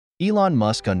Elon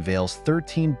Musk unveils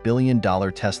 $13 billion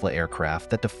Tesla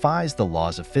aircraft that defies the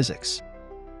laws of physics.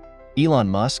 Elon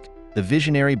Musk, the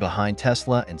visionary behind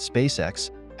Tesla and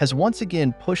SpaceX, has once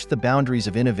again pushed the boundaries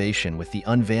of innovation with the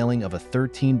unveiling of a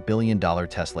 $13 billion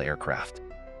Tesla aircraft.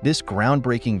 This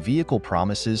groundbreaking vehicle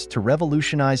promises to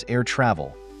revolutionize air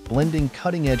travel, blending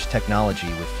cutting-edge technology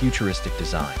with futuristic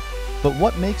design. But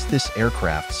what makes this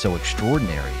aircraft so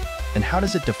extraordinary, and how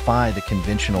does it defy the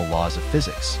conventional laws of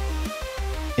physics?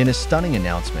 In a stunning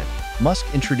announcement, Musk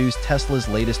introduced Tesla's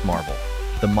latest marvel,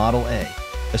 the Model A,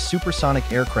 a supersonic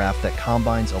aircraft that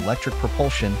combines electric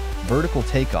propulsion, vertical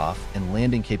takeoff and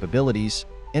landing capabilities,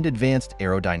 and advanced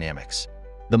aerodynamics.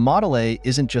 The Model A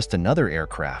isn't just another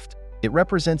aircraft, it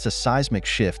represents a seismic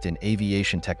shift in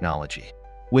aviation technology.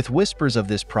 With whispers of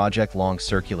this project long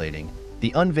circulating,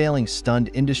 the unveiling stunned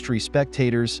industry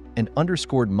spectators and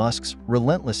underscored Musk's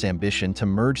relentless ambition to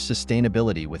merge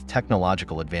sustainability with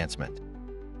technological advancement.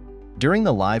 During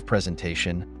the live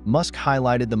presentation, Musk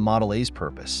highlighted the Model A's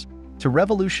purpose: to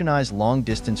revolutionize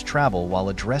long-distance travel while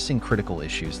addressing critical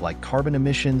issues like carbon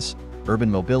emissions, urban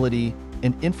mobility,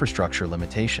 and infrastructure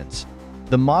limitations.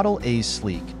 The Model A's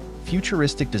sleek,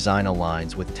 futuristic design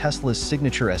aligns with Tesla's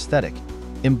signature aesthetic,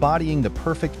 embodying the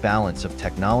perfect balance of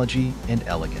technology and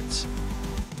elegance.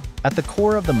 At the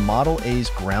core of the Model A's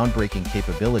groundbreaking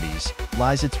capabilities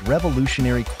lies its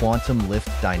revolutionary quantum lift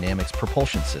dynamics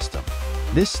propulsion system.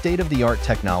 This state-of-the-art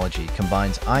technology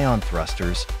combines ion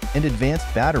thrusters and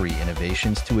advanced battery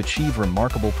innovations to achieve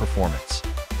remarkable performance.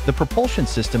 The propulsion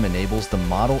system enables the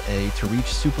Model A to reach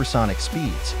supersonic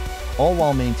speeds, all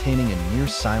while maintaining a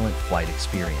near-silent flight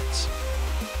experience.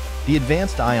 The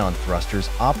advanced ion thrusters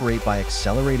operate by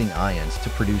accelerating ions to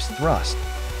produce thrust,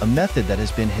 a method that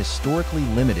has been historically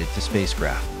limited to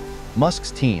spacecraft.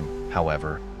 Musk's team,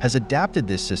 however, has adapted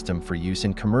this system for use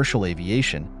in commercial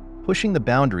aviation, pushing the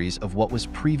boundaries of what was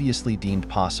previously deemed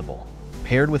possible.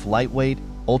 Paired with lightweight,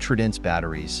 ultra-dense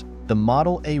batteries, the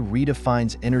Model A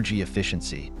redefines energy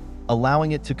efficiency,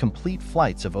 allowing it to complete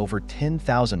flights of over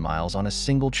 10,000 miles on a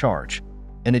single charge,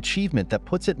 an achievement that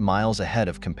puts it miles ahead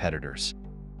of competitors.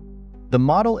 The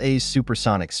Model A's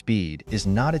supersonic speed is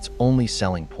not its only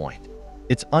selling point.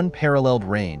 Its unparalleled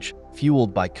range,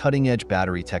 fueled by cutting-edge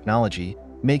battery technology,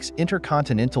 makes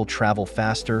intercontinental travel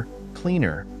faster,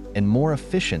 cleaner, and more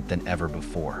efficient than ever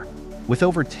before. With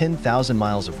over 10,000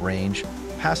 miles of range,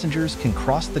 passengers can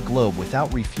cross the globe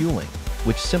without refueling,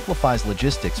 which simplifies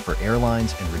logistics for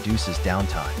airlines and reduces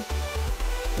downtime.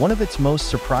 One of its most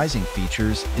surprising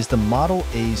features is the Model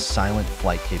A's silent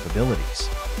flight capabilities.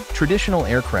 Traditional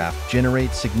aircraft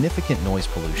generate significant noise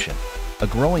pollution, a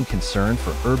growing concern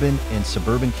for urban and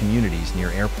suburban communities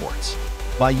near airports.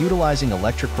 By utilizing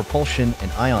electric propulsion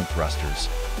and ion thrusters,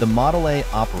 the Model A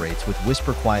operates with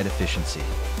whisper-quiet efficiency,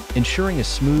 ensuring a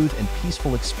smooth and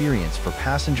peaceful experience for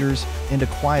passengers and a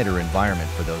quieter environment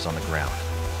for those on the ground.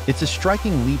 It's a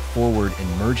striking leap forward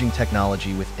in merging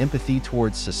technology with empathy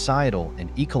towards societal and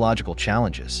ecological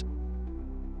challenges.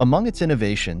 Among its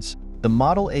innovations, the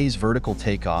Model A's vertical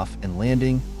takeoff and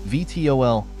landing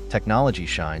 (VTOL) technology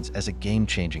shines as a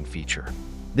game-changing feature.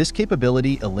 This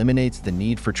capability eliminates the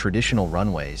need for traditional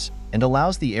runways and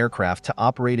allows the aircraft to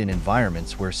operate in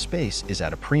environments where space is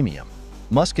at a premium.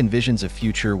 Musk envisions a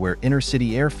future where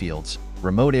inner-city airfields,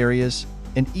 remote areas,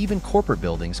 and even corporate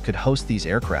buildings could host these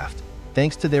aircraft,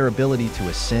 thanks to their ability to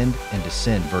ascend and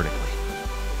descend vertically.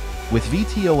 With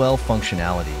VTOL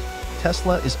functionality,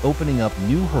 Tesla is opening up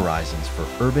new horizons for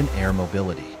urban air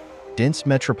mobility. Dense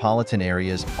metropolitan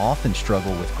areas often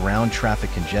struggle with ground traffic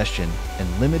congestion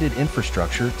and limited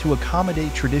infrastructure to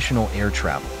accommodate traditional air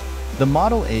travel. The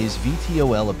Model A's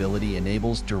VTOL ability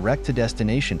enables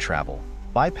direct-to-destination travel,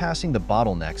 bypassing the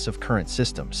bottlenecks of current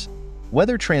systems.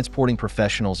 Whether transporting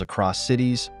professionals across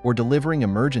cities or delivering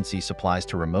emergency supplies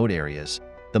to remote areas,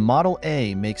 the Model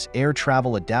A makes air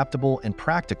travel adaptable and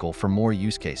practical for more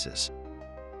use cases.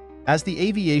 As the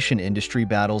aviation industry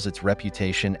battles its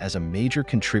reputation as a major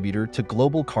contributor to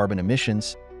global carbon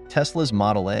emissions, Tesla's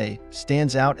Model A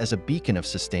stands out as a beacon of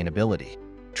sustainability.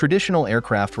 Traditional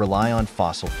aircraft rely on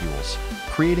fossil fuels,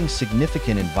 creating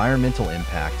significant environmental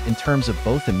impact in terms of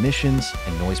both emissions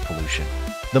and noise pollution.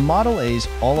 The Model A's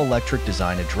all-electric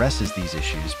design addresses these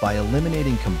issues by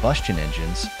eliminating combustion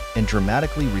engines and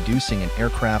dramatically reducing an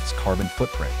aircraft's carbon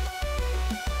footprint.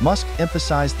 Musk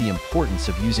emphasized the importance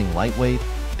of using lightweight,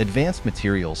 advanced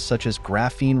materials such as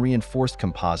graphene-reinforced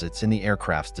composites in the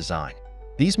aircraft's design.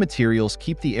 These materials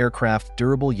keep the aircraft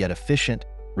durable yet efficient,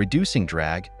 reducing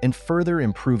drag and further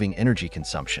improving energy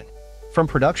consumption. From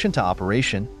production to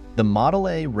operation, the Model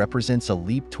A represents a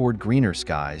leap toward greener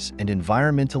skies and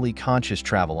environmentally conscious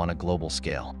travel on a global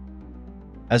scale.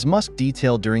 As Musk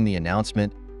detailed during the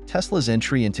announcement, Tesla's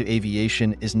entry into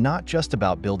aviation is not just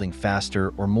about building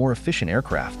faster or more efficient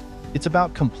aircraft. It's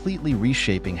about completely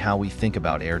reshaping how we think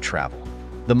about air travel.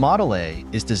 The Model A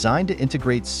is designed to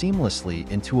integrate seamlessly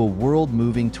into a world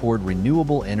moving toward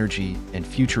renewable energy and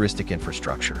futuristic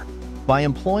infrastructure. By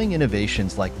employing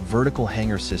innovations like vertical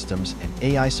hangar systems and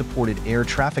AI-supported air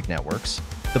traffic networks,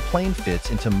 the plane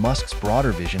fits into Musk's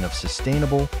broader vision of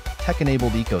sustainable,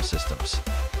 tech-enabled ecosystems.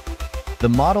 The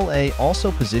Model A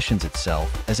also positions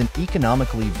itself as an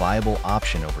economically viable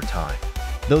option over time.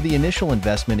 Though the initial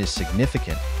investment is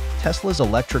significant, Tesla's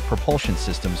electric propulsion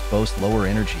systems boast lower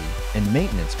energy and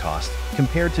maintenance costs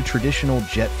compared to traditional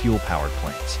jet fuel-powered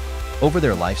planes. Over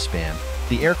their lifespan,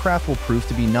 the aircraft will prove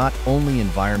to be not only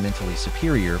environmentally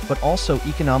superior but also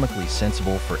economically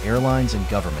sensible for airlines and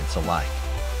governments alike.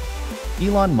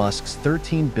 Elon Musk's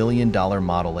 $13 billion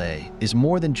Model A is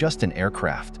more than just an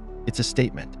aircraft, it's a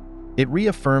statement. It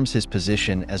reaffirms his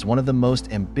position as one of the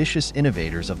most ambitious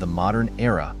innovators of the modern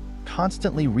era,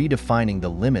 constantly redefining the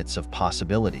limits of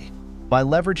possibility. By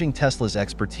leveraging Tesla's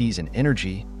expertise in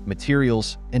energy,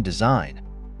 materials, and design,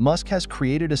 Musk has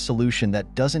created a solution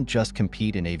that doesn't just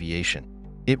compete in aviation.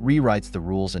 It rewrites the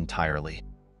rules entirely.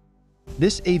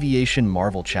 This aviation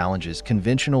marvel challenges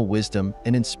conventional wisdom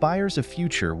and inspires a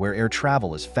future where air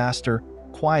travel is faster,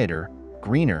 quieter,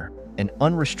 greener, and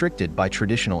unrestricted by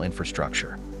traditional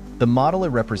infrastructure. The Model A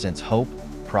represents hope,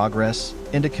 progress,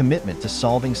 and a commitment to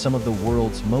solving some of the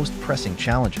world's most pressing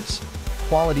challenges,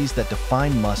 qualities that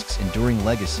define Musk's enduring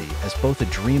legacy as both a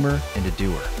dreamer and a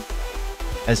doer.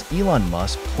 As Elon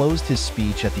Musk closed his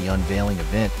speech at the unveiling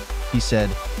event, he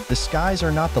said, "The skies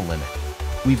are not the limit.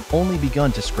 We've only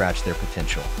begun to scratch their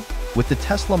potential." With the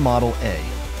Tesla Model A,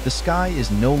 the sky is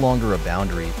no longer a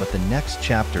boundary but the next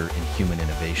chapter in human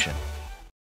innovation.